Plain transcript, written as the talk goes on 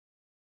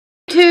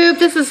YouTube,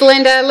 this is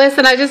Linda.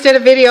 Listen, I just did a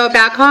video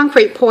about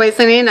concrete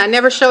poisoning. I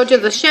never showed you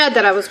the shed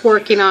that I was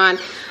working on.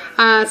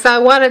 So I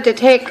wanted to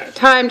take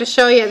time to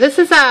show you. This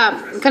is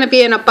going to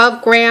be an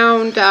above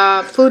ground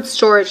food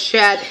storage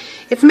shed.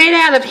 It's made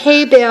out of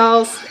hay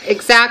bales,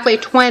 exactly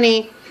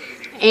 20,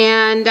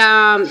 and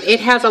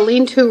it has a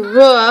lean-to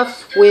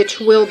roof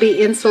which will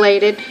be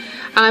insulated.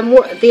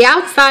 The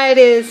outside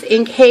is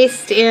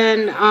encased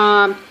in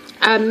a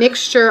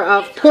mixture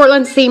of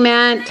Portland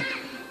cement,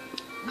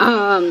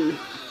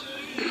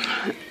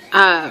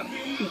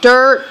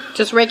 dirt,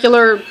 just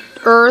regular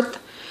earth,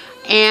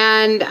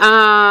 and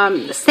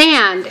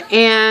sand,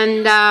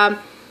 and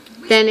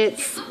then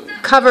it's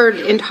covered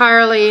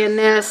entirely in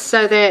this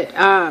so that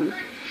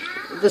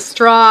the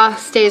straw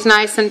stays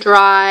nice and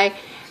dry.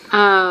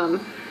 Let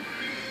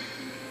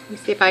me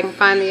see if I can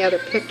find the other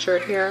picture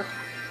here.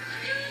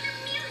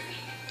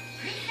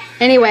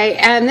 Anyway,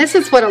 and this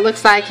is what it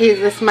looks like.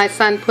 This is my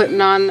son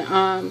putting on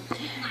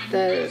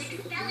the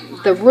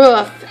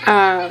roof.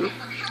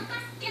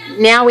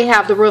 Now we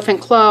have the roof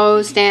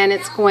enclosed, and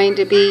it's going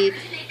to be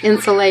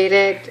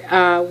insulated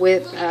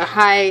with a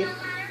high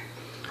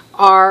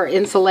R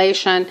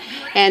insulation,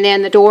 and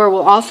then the door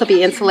will also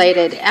be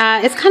insulated.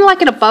 It's kind of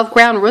like an above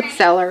ground root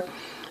cellar,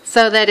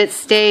 so that it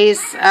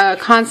stays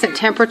constant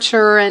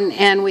temperature,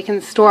 and we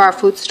can store our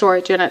food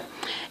storage in it.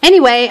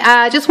 Anyway,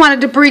 I just wanted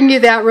to bring you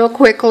that real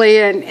quickly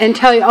and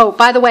tell you, oh,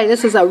 by the way,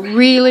 this is a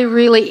really,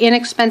 really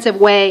inexpensive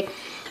way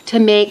to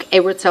make a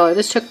root cellar.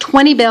 This took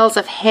 20 bales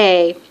of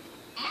hay.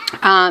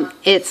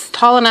 It's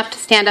tall enough to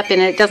stand up in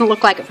it. It doesn't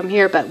look like it from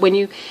here, but when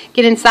you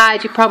get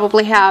inside, you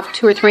probably have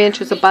 2 or 3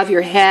 inches above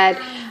your head.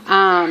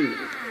 And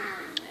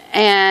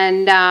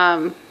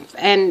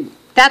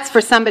that's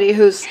for somebody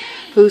who's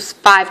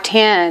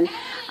 5'10",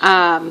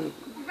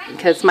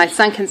 because my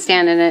son can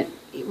stand in it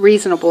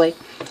reasonably.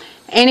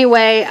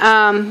 Anyway,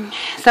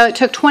 so it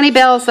took 20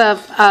 bales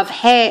of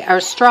hay or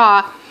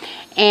straw,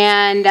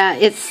 and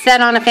it's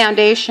set on a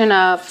foundation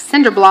of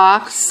cinder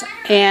blocks,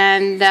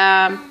 and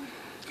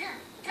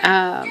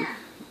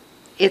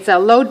it's a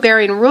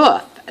load-bearing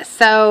roof.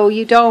 So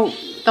you don't.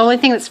 The only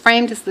thing that's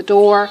framed is the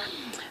door,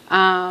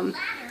 and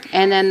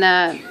then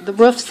the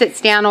roof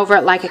sits down over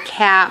it like a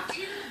cap.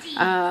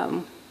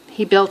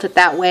 He built it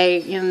that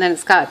way, and then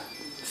it's got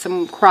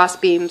some cross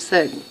beams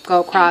that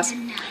go across.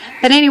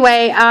 But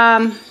anyway,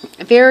 a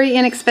very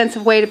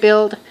inexpensive way to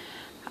build.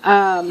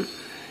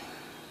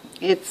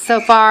 It's so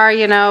far,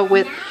 you know,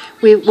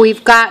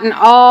 we've gotten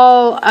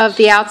all of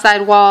the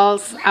outside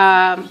walls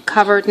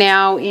covered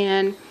now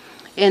in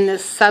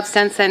this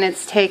substance, and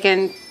it's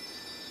taken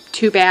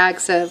 2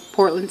 bags of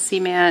Portland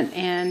cement,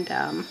 and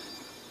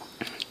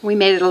we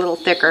made it a little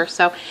thicker.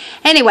 So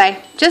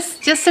anyway,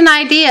 just an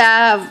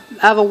idea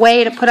of a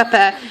way to put up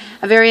a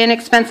very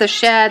inexpensive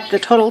shed. The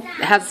total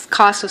has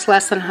cost us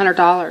less than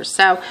 $100.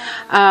 So,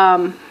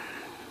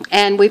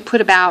 and we put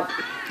about,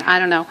 I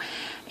don't know,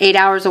 8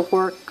 hours of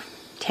work,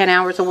 10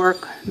 hours of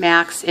work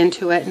max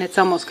into it, and it's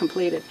almost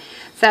completed.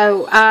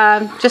 So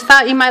just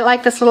thought you might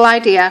like this little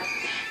idea.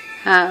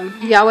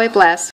 Yahweh bless.